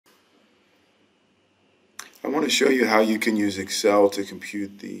want to show you how you can use Excel to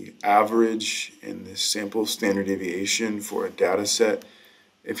compute the average and the sample standard deviation for a data set.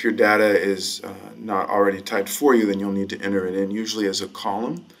 If your data is not already typed for you, then you'll need to enter it in, usually as a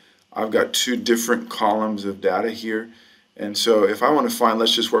column. I've got two different columns of data here. And so if I want to find,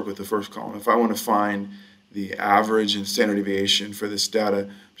 let's just work with the first column. If I want to find the average and standard deviation for this data,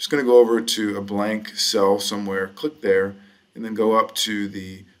 I'm just going to go over to a blank cell somewhere, click there, and then go up to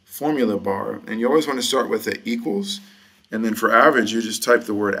the formula bar. And you always want to start with the equals. And then for average, you just type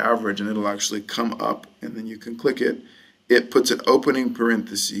the word average and it'll actually come up, and then you can click it. It puts an opening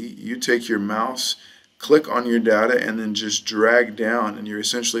parenthesis. You take your mouse, click on your data, and then just drag down, and you're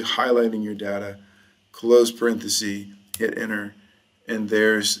essentially highlighting your data. Close parenthesis, hit enter, and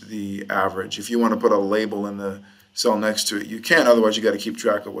there's the average. If you want to put a label in the cell next to it, you can. Otherwise, you got to keep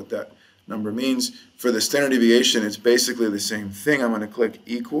track of what that number means. For the standard deviation, it's basically the same thing. I'm going to click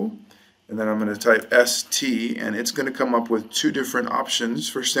equal, and then I'm going to type ST, and it's going to come up with two different options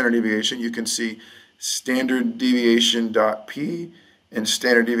for standard deviation. You can see standard deviation.p and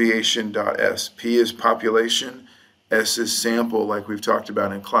standard deviation.s. P is population, S is sample, like we've talked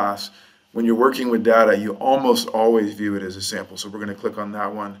about in class. When you're working with data, you almost always view it as a sample. So we're going to click on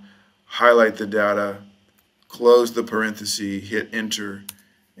that one, highlight the data, close the parenthesis, hit enter,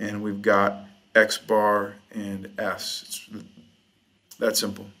 and we've got X bar and S. It's that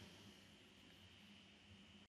simple.